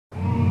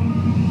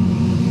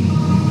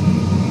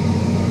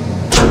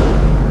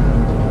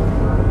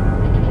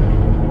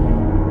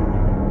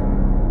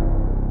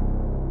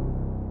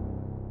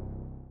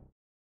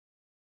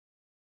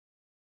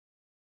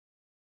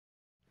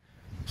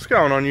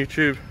going on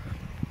YouTube?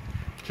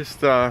 Just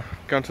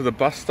going to the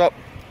bus stop.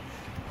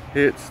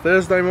 It's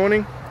Thursday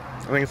morning.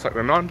 I think it's like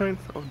the 19th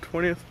or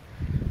 20th.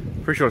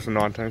 Pretty sure it's the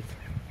 19th.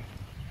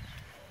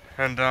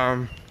 And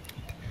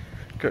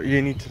got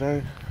uni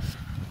today.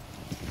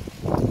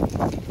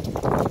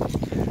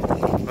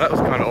 That was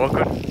kind of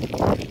awkward.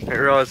 I didn't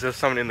realise there was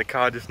someone in the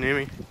car just near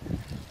me.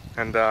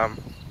 And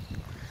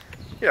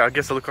yeah, I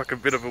guess I look like a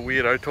bit of a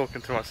weirdo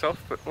talking to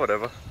myself, but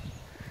whatever.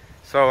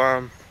 So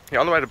yeah,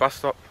 on the way to the bus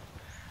stop.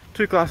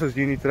 2 classes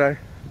uni today.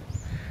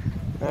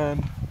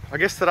 And I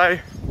guess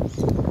today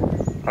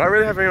I don't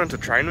really have anyone to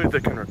train with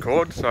that can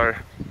record, so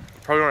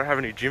probably won't have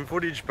any gym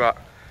footage, but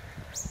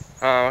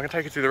I can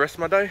take you through the rest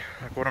of my day,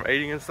 like what I'm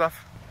eating and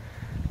stuff.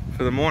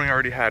 For the morning I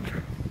already had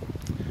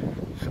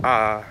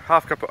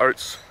half cup of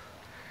oats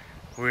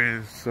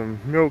with some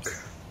milk,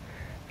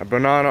 a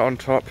banana on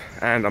top,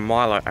 and a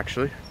Milo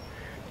actually.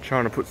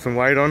 Trying to put some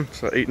weight on,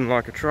 so eating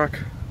like a truck.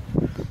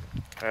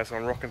 That's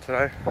what I'm rocking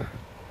today.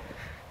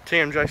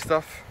 TMJ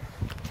stuff,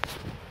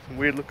 some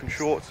weird looking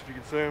shorts if you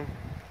can see them,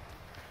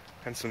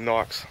 and some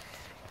Nikes.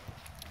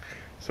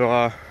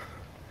 So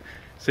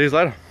see you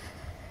later.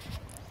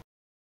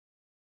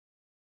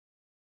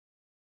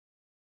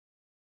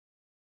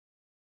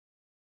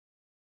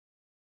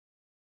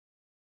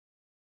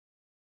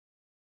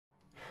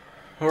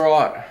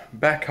 Alright,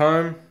 back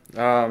home.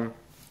 I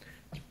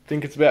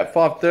think it's about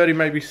 5:30,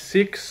 maybe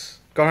 6.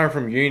 Got home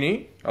from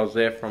uni. I was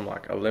there from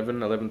like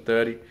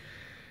 11:30.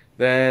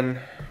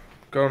 Then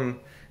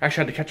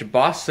actually had to catch a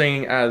bus,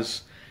 seeing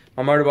as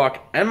my motorbike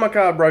and my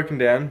car broken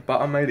down, but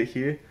I made it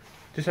here.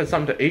 Just had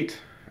something to eat.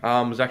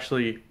 I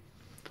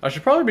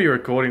should probably be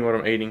recording what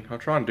I'm eating. I'll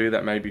try and do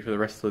that maybe for the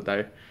rest of the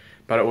day.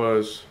 But it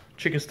was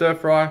chicken stir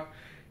fry,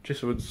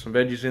 just with some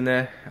veggies in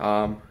there,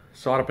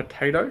 side of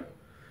potato,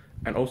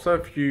 and also a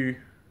few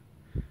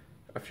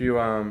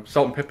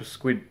salt and pepper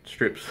squid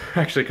strips.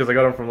 Actually, because I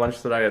got them from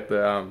lunch today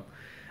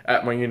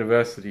at my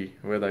university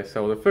where they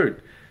sell the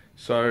food.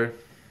 So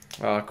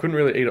I couldn't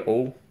really eat it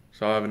all.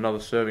 So I have another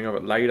serving of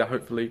it later,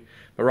 hopefully.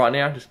 But right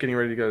now, just getting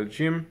ready to go to the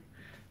gym.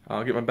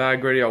 I'll get my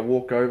bag ready. I'll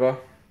walk over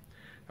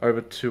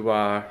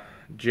to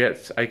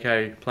Jets,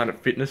 aka Planet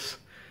Fitness.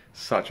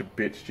 Such a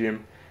bitch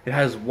gym. It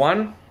has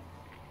one.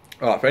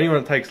 Oh, for anyone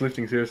that takes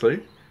lifting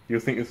seriously,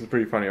 you'll think this is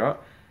pretty funny, right?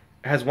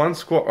 It has one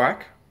squat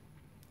rack,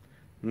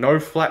 no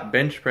flat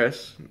bench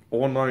press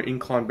or no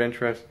incline bench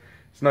press.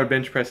 It's no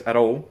bench press at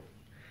all.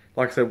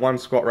 Like I said, one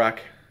squat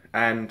rack,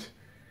 and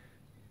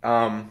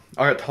I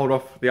got told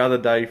off the other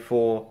day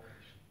for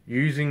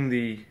using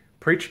the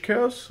preacher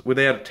curls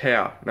without a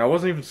towel. Now I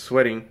wasn't even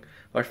sweating.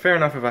 Like, fair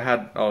enough if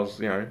I was,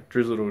 you know,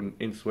 drizzled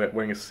in sweat,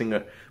 wearing a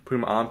singlet,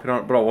 putting my armpit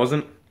on it, but I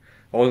wasn't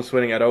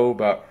sweating at all,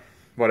 but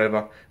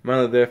whatever. I'm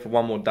only there for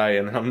one more day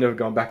and I'm never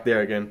going back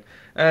there again.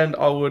 And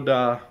I would,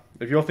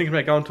 if you're thinking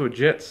about going to a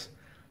Jets,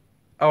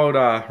 I would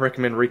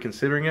recommend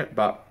reconsidering it,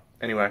 but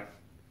anyway.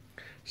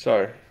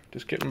 So,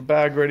 just getting my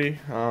bag ready.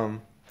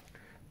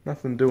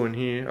 Nothing doing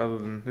here other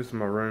than, this is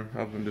my room,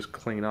 other than just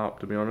clean up,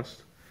 to be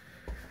honest.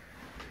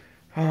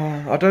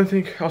 I don't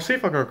think, I'll see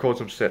if I can record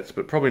some sets,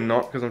 but probably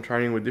not, because I'm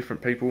training with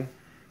different people.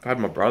 If I had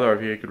my brother over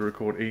here, he could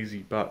record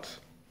easy, but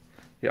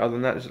yeah, other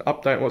than that, just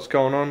update what's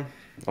going on.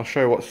 I'll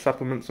show you what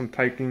supplements I'm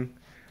taking,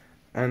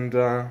 and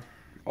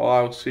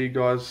I'll see you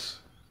guys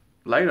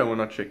later when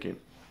I check in.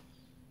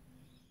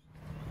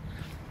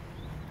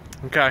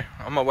 Okay,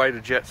 on my way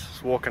to Jets,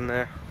 just walking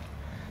there.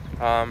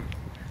 I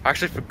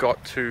actually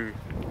forgot to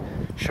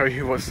show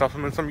you what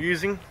supplements I'm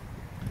using,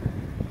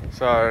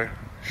 so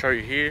show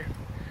you here.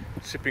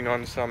 Sipping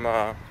on some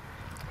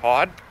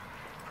Hyde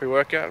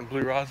pre-workout and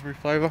blue raspberry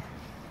flavour,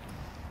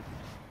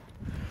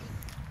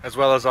 as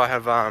well as I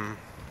have I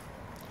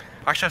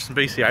actually have some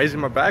BCAAs in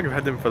my bag. I've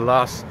had them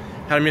had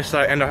them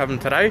yesterday and I have them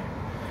today,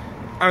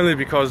 only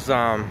because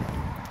I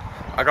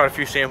got a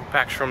few sample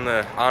packs from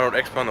the Arnold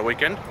Expo on the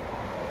weekend,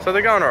 so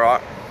they're going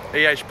alright.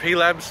 EHP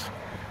Labs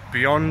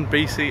Beyond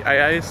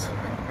BCAAs,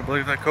 I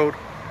believe they're called.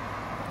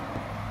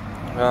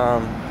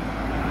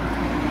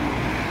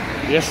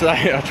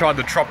 Yesterday I tried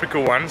the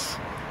tropical ones,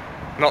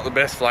 not the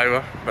best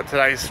flavour, but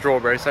today's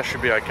strawberry, so that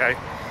should be okay.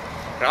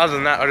 And other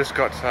than that, I just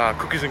got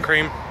cookies and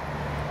cream,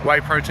 whey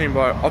protein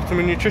by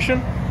Optimum Nutrition,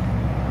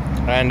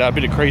 and a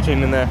bit of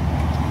creatine in there.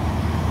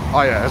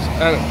 Oh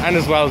yeah, and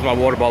as well as my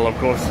water bottle, of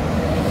course.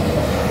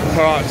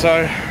 Alright,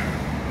 so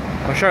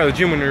I'll show you the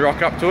gym when we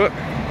rock up to it.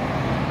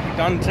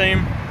 Done,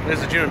 team.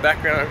 There's the gym in the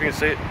background, I don't know if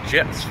you can see it.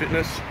 Jets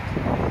Fitness.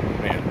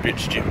 Man,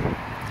 bitch gym.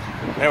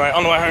 Anyway,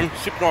 on the way home,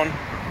 sipping on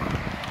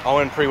I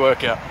went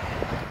pre-workout.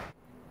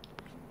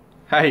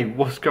 Hey,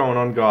 what's going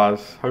on,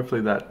 guys?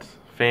 Hopefully that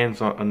fan's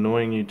not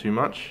annoying you too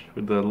much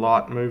with the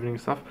light moving and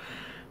stuff.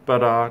 But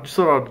just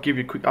thought I'd give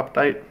you a quick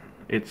update.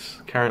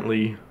 It's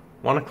currently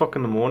 1 o'clock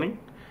in the morning.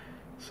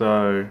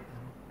 So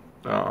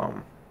I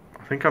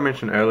think I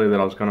mentioned earlier that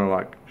I was gonna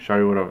like show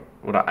you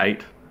what I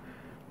ate,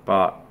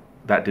 but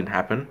that didn't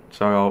happen.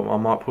 So I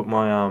might put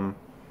my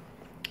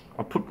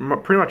I'll put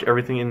pretty much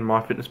everything in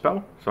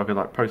MyFitnessPal, so I could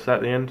like post that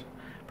at the end.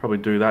 Probably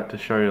do that to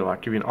show you,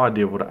 like, give you an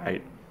idea of what I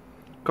ate.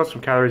 Got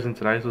some calories in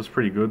today, so it's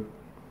pretty good.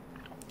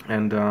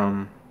 And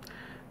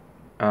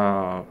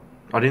I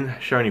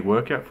didn't show any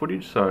workout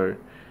footage, so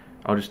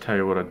I'll just tell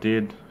you what I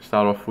did.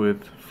 Start off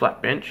with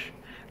flat bench.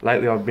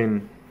 Lately I've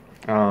been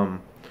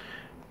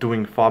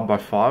doing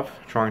 5x5,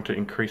 trying to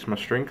increase my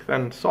strength,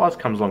 and size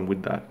comes along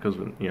with that, because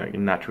you know,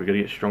 you're naturally going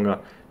to get stronger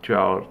to be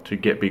able to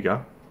get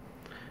bigger.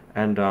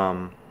 And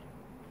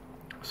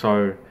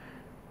so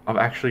I've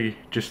actually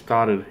just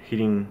started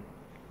hitting,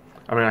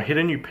 I hit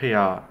a new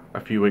PR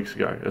a few weeks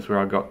ago. That's where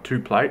I got 2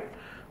 plate,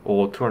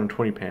 or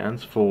 220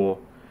 pounds for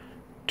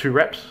 2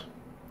 reps,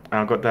 and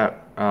I got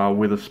that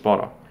with a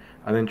spotter.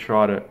 I then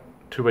tried it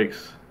 2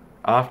 weeks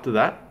after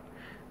that,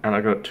 and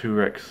I got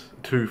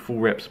 2 full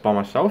reps by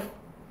myself.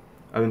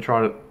 I then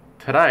tried it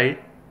today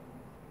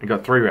and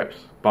got 3 reps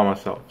by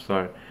myself.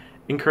 So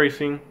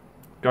increasing,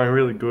 going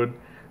really good.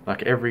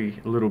 Like every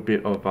little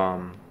bit of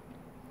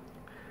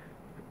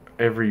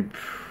every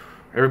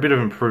bit of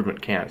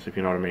improvement counts, if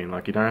you know what I mean.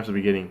 Like, you don't have to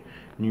be getting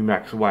new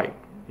max weight.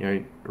 You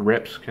know,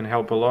 reps can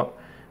help a lot,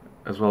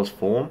 as well as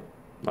form.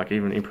 Like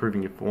even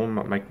improving your form,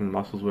 like making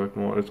muscles work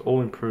more. It's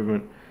all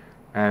improvement,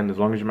 and as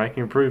long as you're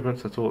making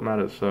improvements, that's all that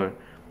matters. So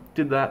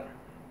did that,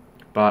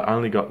 but I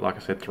only got, like I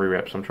said, 3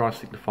 reps. I'm trying to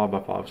stick to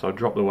 5x5, so I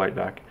dropped the weight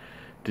back,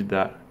 did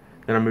that.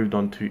 Then I moved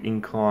on to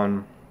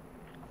incline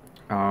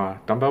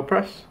dumbbell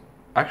press.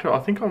 Actually, I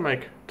think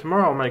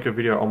tomorrow I'll make a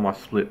video on my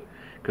split,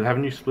 because I have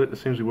a new split that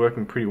seems to be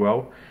working pretty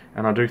well.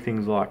 And I do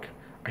things like,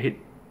 I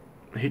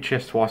hit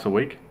chest twice a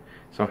week,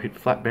 so I hit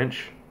flat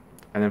bench,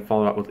 and then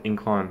follow up with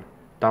incline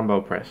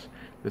dumbbell press.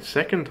 The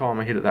second time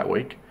I hit it that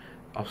week,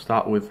 I'll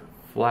start with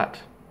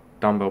flat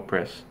dumbbell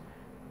press,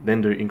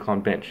 then do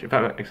incline bench, if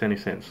that makes any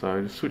sense.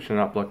 So just switching it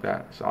up like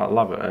that. So I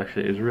love it,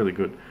 actually. It's really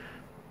good.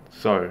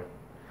 So,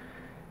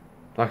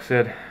 like I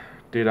said,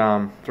 did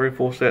 3 or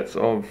 4 sets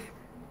of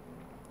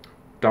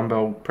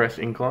dumbbell press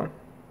incline.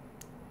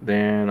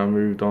 Then I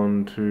moved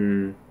on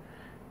to,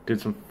 did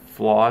some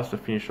flies to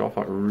finish off,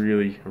 like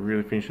really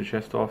finish the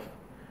chest off.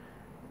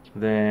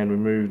 Then we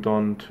moved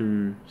on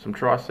to some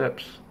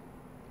triceps.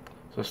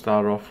 So I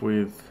started off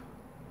with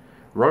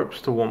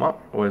ropes to warm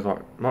up. Always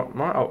like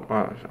my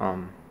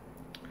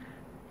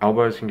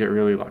elbows can get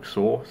really like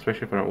sore,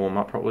 especially if I don't warm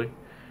up properly.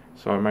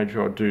 So I made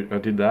sure I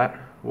did that.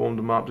 Warmed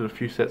them up, did a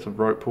few sets of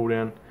rope pull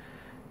down.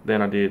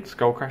 Then I did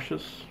skull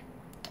crushes,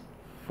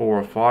 4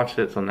 or 5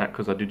 sets on that,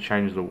 because I did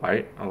change the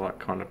weight. I like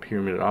kind of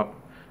pyramided up.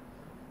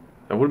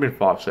 That would have been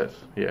 5 sets,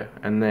 yeah.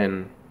 And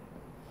then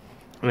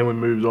we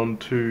moved on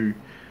to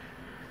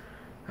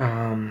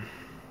damn,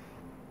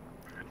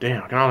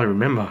 I can hardly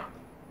remember.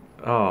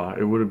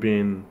 It would have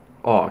been,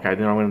 okay,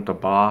 then I went into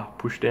bar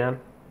push down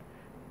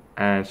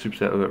and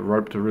superset with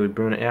rope to really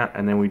burn it out,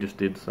 and then we just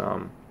did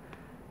some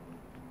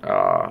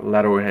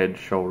lateral head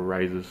shoulder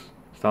raises.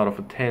 Start off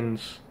with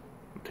 10s,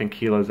 10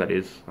 kilos that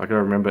is. I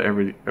gotta remember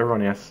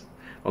everyone else,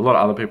 a lot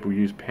of other people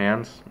use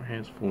pounds. My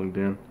hand's falling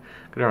down.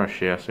 Go down a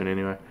shower soon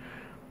anyway.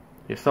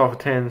 Yeah, start off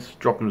with 10s,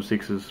 drop them to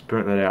 6s,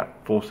 burnt that out,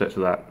 4 sets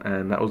of that,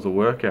 and that was the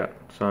workout.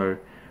 So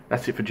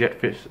that's it for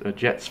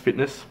Jets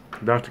Fitness.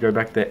 Don't have to go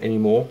back there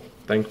anymore,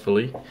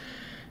 thankfully.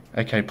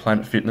 Okay,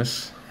 Planet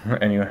Fitness.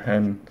 Anyway,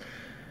 and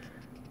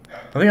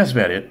I think that's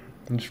about it.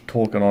 I'm just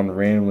talking on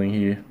rambling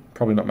here,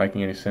 probably not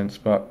making any sense,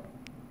 but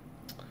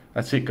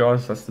that's it,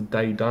 guys. That's the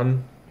day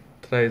done.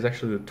 Today is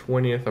actually the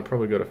 20th. I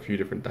probably got a few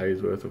different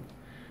days worth of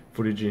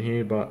footage in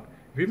here, but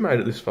if you've made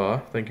it this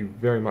far, thank you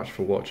very much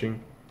for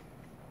watching.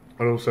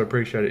 I'd also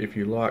appreciate it if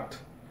you liked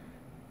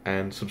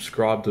and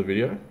subscribed to the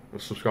video, or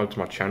subscribe to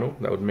my channel.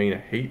 That would mean a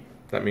heap.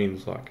 That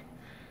means like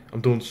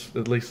I'm doing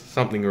at least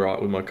something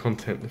right with my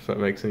content, if that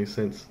makes any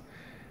sense.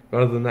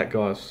 But other than that,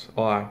 guys,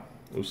 I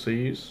will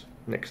see you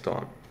next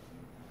time.